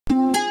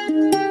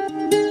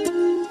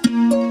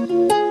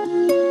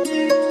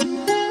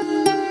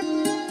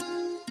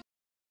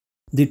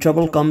The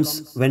trouble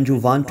comes when you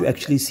want to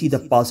actually see the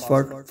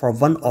password for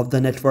one of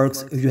the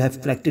networks you have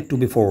connected to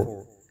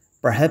before.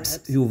 Perhaps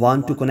you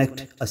want to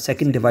connect a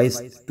second device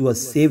to a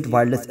saved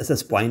wireless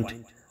access point,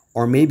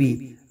 or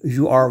maybe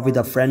you are with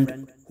a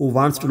friend who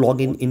wants to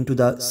log in into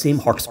the same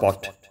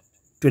hotspot.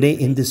 Today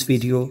in this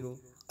video,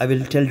 I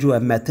will tell you a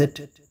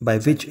method by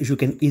which you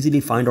can easily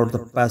find out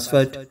the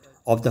password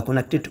of the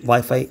connected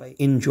Wi-Fi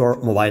in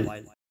your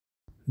mobile.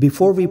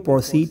 Before we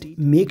proceed,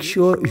 make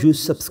sure you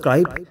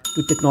subscribe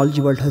to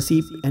Technology World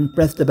Hasib and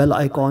press the bell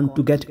icon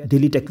to get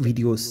daily tech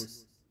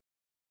videos.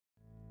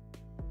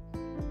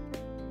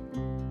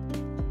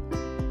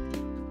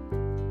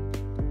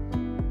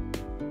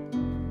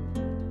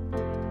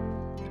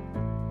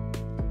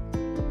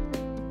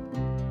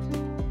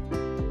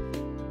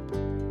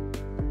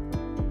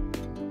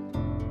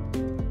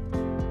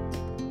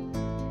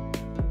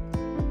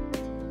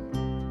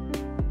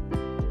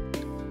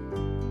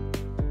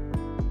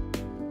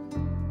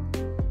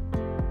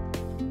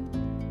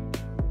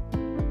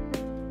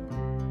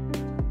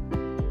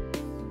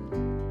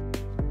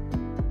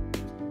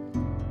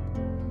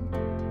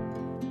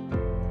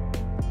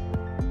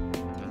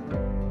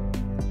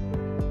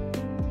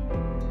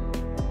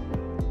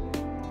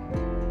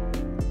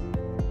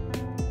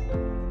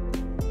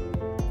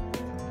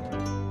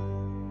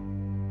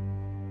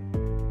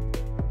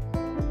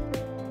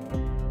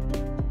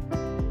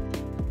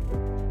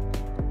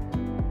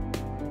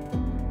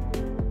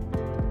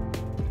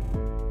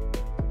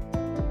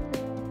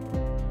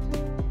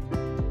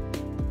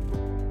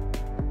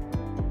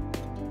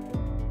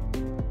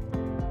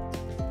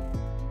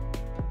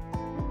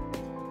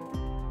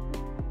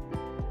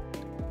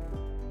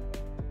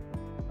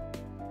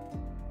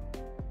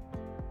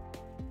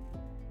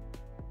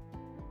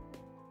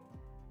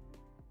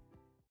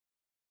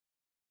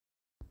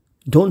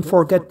 Don't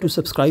forget to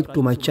subscribe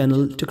to my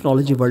channel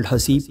Technology World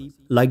Hasib,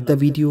 like the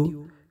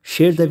video,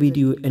 share the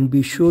video and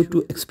be sure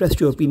to express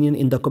your opinion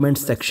in the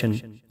comments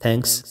section.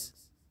 Thanks.